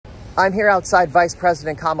I'm here outside Vice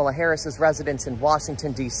President Kamala Harris's residence in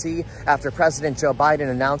Washington, D.C. after President Joe Biden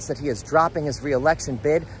announced that he is dropping his re-election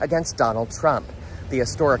bid against Donald Trump. The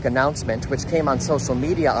historic announcement, which came on social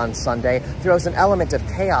media on Sunday, throws an element of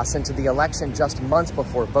chaos into the election just months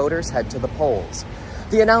before voters head to the polls.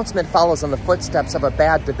 The announcement follows on the footsteps of a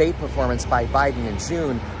bad debate performance by Biden in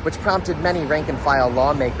June, which prompted many rank-and-file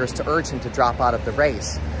lawmakers to urge him to drop out of the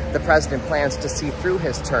race. The president plans to see through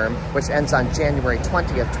his term, which ends on January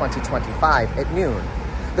 20th, 2025 at noon.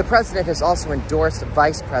 The president has also endorsed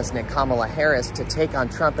Vice President Kamala Harris to take on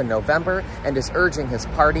Trump in November and is urging his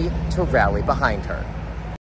party to rally behind her.